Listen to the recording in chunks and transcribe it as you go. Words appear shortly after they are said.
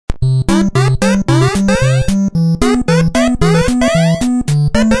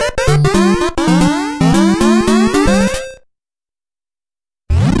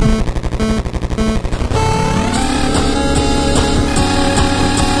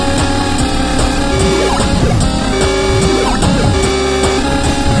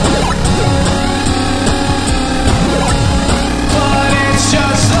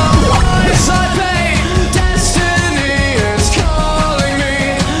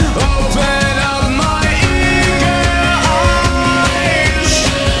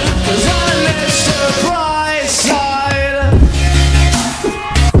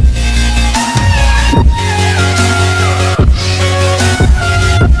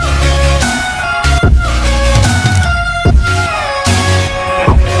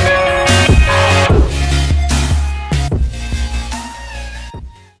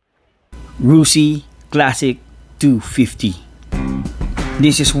RUSI Classic 250.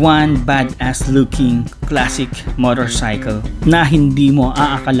 This is one badass looking classic motorcycle na hindi mo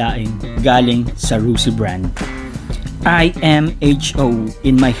aakalain galing sa RUSI brand. IMHO,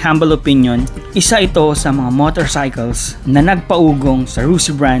 in my humble opinion, isa ito sa mga motorcycles na nagpaugong sa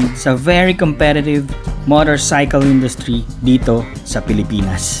RUSI brand sa very competitive motorcycle industry dito sa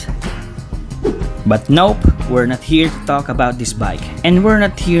Pilipinas. But nope, we're not here to talk about this bike, and we're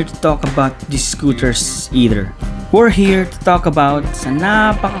not here to talk about these scooters either. We're here to talk about sa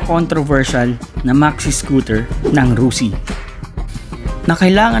napaka-controversial na maxi scooter ng RUSI, na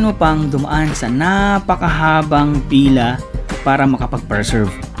kailangan mo pang dumaan sa napakahabang pila para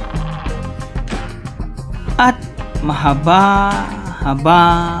makapag-preserve. At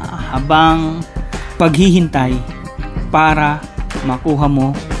habang paghihintay para makuha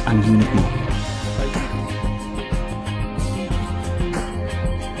mo ang unit mo.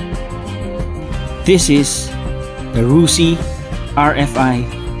 This is the RUSI RFI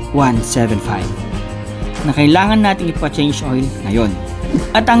 175 na kailangan nating ipa-change oil ngayon.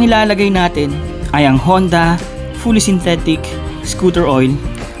 At ang ilalagay natin ay ang Honda fully synthetic scooter oil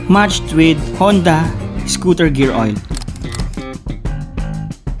matched with Honda scooter gear oil.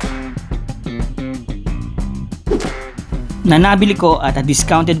 Na nabili ko at a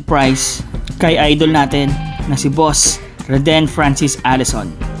discounted price kay idol natin na si Boss Reden Francis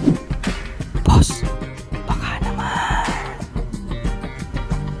Allison. Boss, baka naman.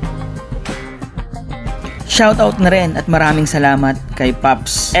 Shoutout na rin at maraming salamat kay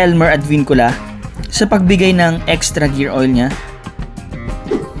Pops Elmer Advincula sa pagbigay ng extra gear oil niya.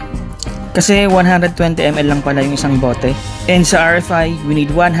 Kasi 120 ml lang pala yung isang bote, and sa RFI we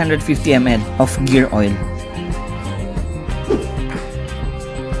need 150 ml of gear oil.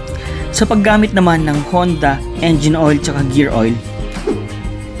 Sa paggamit naman ng Honda engine oil tsaka gear oil,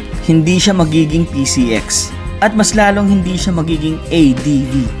 hindi siya magiging PCX at mas lalong hindi siya magiging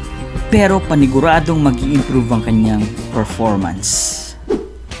ADV, pero paniguradong mag-i-improve ang kanyang performance.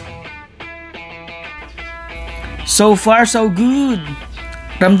 So far so good.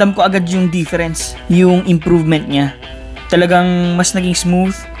 Ramdam ko agad yung difference, yung improvement niya. Talagang mas naging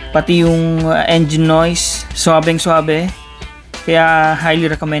smooth, pati yung engine noise, suabeng-suabe. Kaya highly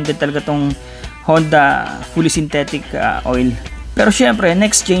recommended talaga tong Honda fully synthetic oil. Pero syempre,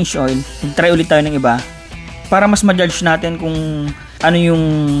 next change oil, mag-try ulit tayo ng iba para mas ma-judge natin kung ano yung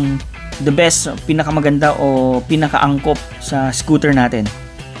the best, pinakamaganda o pinakaangkop sa scooter natin.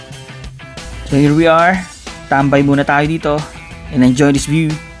 So here we are. Tambay muna tayo dito and enjoy this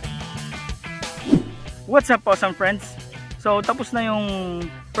view. What's up, awesome friends? So tapos na yung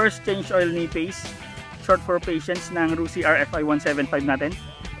first change oil ni Pace, short for patience, ng RUSI RFI 175 natin.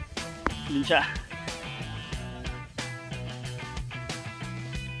 Yun siya.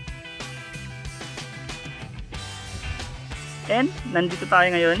 And nandito tayo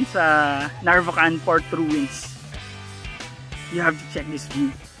ngayon sa Narvacan Port Ruins. You have to check this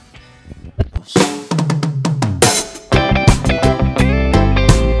view.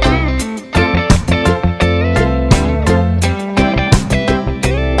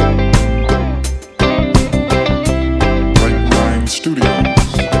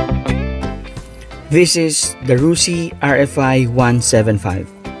 This is the RUSI RFI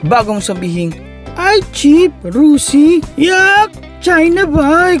 175. Bagong sabihin, ay cheap, RUSI, yuck, China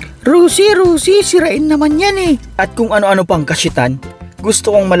bike, RUSI, sirain naman yan eh. At kung ano-ano pang kasyitan,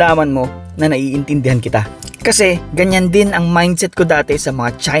 gusto kong malaman mo na naiintindihan kita. Kasi ganyan din ang mindset ko dati sa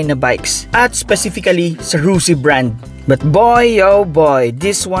mga China bikes, at specifically sa RUSI brand. But boy, oh boy,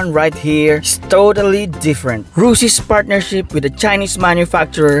 this one right here is totally different. RUSI's partnership with a Chinese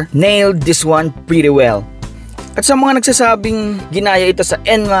manufacturer nailed this one pretty well. At sa mga nagsasabing ginaya ito sa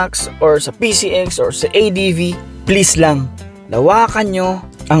NMAX or sa PCX or sa ADV, please lang, lawakan nyo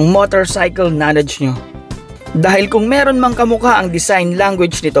ang motorcycle knowledge nyo. Dahil kung meron mang kamukha ang design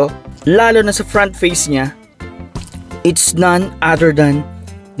language nito, lalo na sa front face niya, it's none other than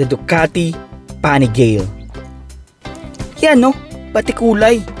the Ducati Panigale. Yan no, pati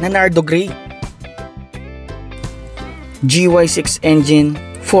kulay na nardo gray. GY6 engine,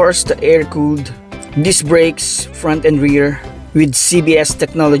 forced to air cooled, disc brakes front and rear with CBS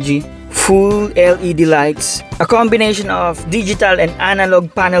technology, full LED lights, a combination of digital and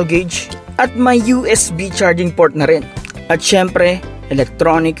analog panel gauge, at may USB charging port na rin. At syempre,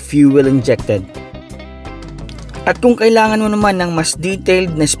 electronic fuel injected. At kung kailangan mo naman ng mas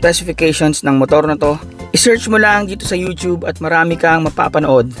detailed na specifications ng motor na to, i-search mo lang dito sa YouTube at marami kang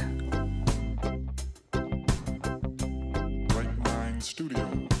mapapanood.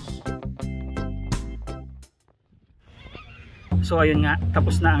 So ayun nga,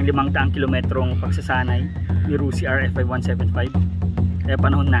 tapos na ang 500 kilometrong pagsasanay ni RUSI RFI 175. Kaya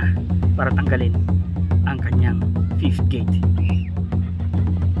panahon na para tanggalin ang kanyang 5th gate.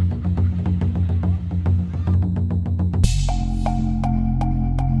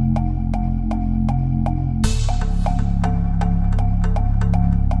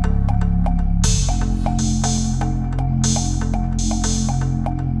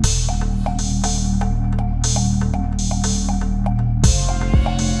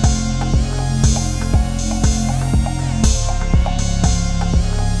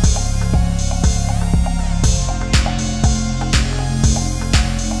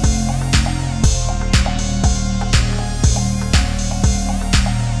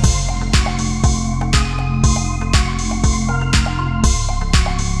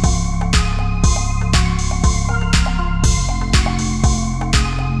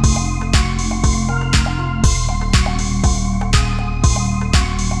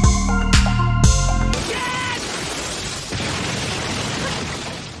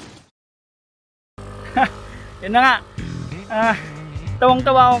 Yun na nga,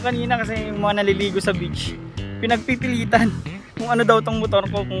 tawang-tawa ako kanina kasi yung mga naliligo sa beach, pinagpipilitan kung ano daw tong motor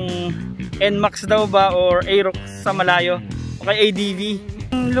ko, kung NMAX daw ba or Aerox sa malayo o kay ADV.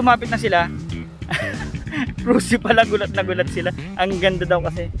 Lumapit na sila, RUSI pala, gulat na gulat sila. Ang ganda daw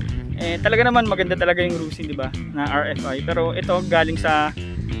kasi, talaga naman maganda talaga yung RUSI, di ba, na RFI. Pero ito galing sa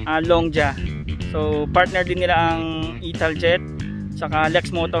LONGJIA, so partner din nila ang Italjet saka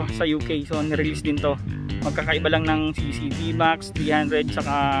Lexmoto sa UK, so nirelease din to. Magkakaiba lang ng cc, VMAX 300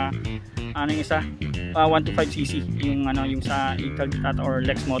 saka ano yung isa, 125cc yung ano, yung sa Italjet or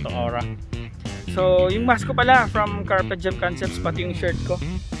Lexmoto Aura. So yung mask ko pala from CARPE Gem Concepts, pati yung shirt ko,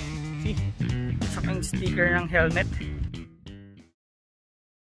 see, saka yung sticker ng helmet.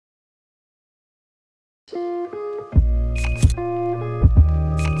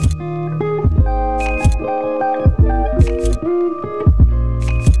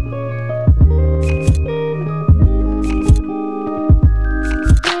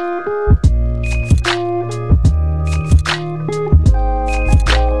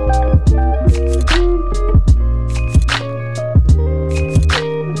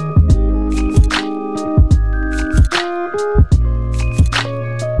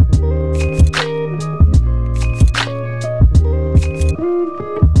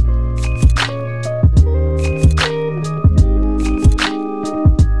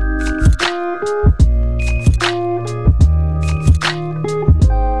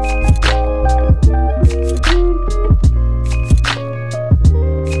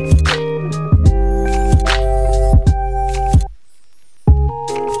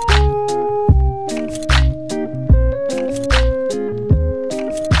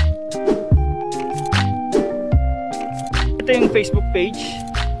 Ito yung Facebook page.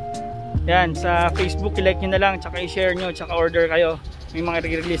 Yan, sa Facebook i-like nyo na lang, tsaka i-share nyo, tsaka order kayo. May mga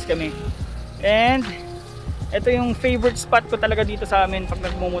re-release kami. And ito yung favorite spot ko talaga dito sa amin pag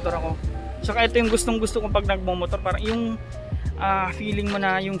nagmumotor ako. Tsaka ito yung gustong gusto kong pag nagmumotor, parang yung feeling mo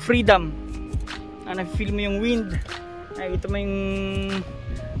na yung freedom, na-feel mo yung wind, nakikita mo yung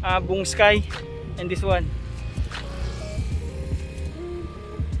buong sky. And this one,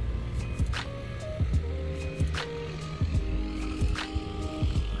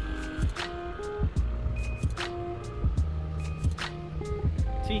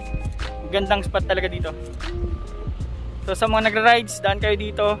 gandang spot talaga dito. So sa mga nagra-rides, daan kayo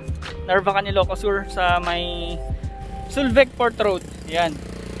dito, Narvacan, Ilocos Sur, sa may Sulvec Port Road. Yan,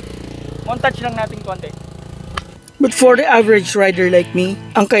 montage lang natin konti. But for the average rider like me,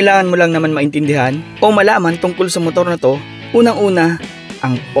 ang kailangan mo lang naman maintindihan o malaman tungkol sa motor na to, unang-una,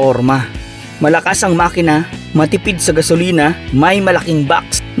 ang forma. Malakas ang makina, matipid sa gasolina, may malaking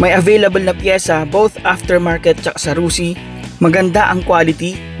box, may available na pyesa both aftermarket at sa RUSI. Maganda ang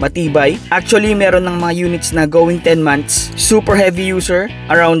quality, matibay. Actually, meron ng mga units na going 10 months. Super heavy user,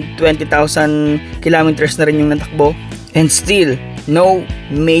 around 20,000 kilometers na rin yung natakbo. And still, no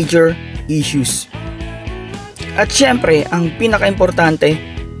major issues. At syempre, ang pinaka-importante,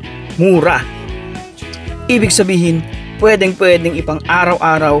 mura. Ibig sabihin, pwedeng ipang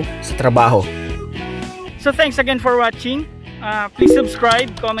araw-araw sa trabaho. So thanks again for watching. Please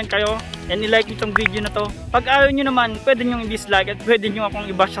subscribe, comment kayo, and i-like itong video na to. Pag ayaw nyo naman, pwede nyo i-dislike at pwede nyo akong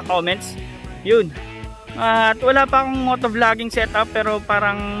i-bash sa comments. Yun. At wala pa akong motovlogging setup, pero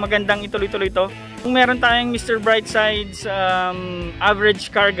parang magandang ituloy-tuloy to. Kung meron tayong Mr. Brightside's average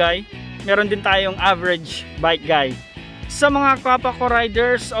car guy, meron din tayong average bike guy. Sa mga kapwa ko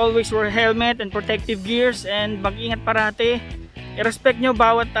riders, always wear helmet and protective gears, and mag-ingat parati. I-respect nyo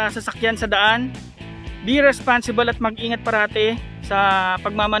bawat sasakyan sa daan. be responsible at mag-ingat parati sa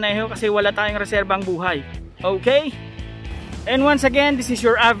pagmamaneho kasi wala tayong reserbang buhay. Okay? And once again, this is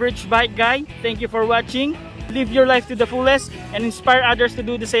your average bike guy. Thank you for watching. Live your life to the fullest and inspire others to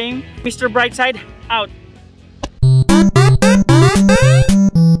do the same. Mr. Brightside, out.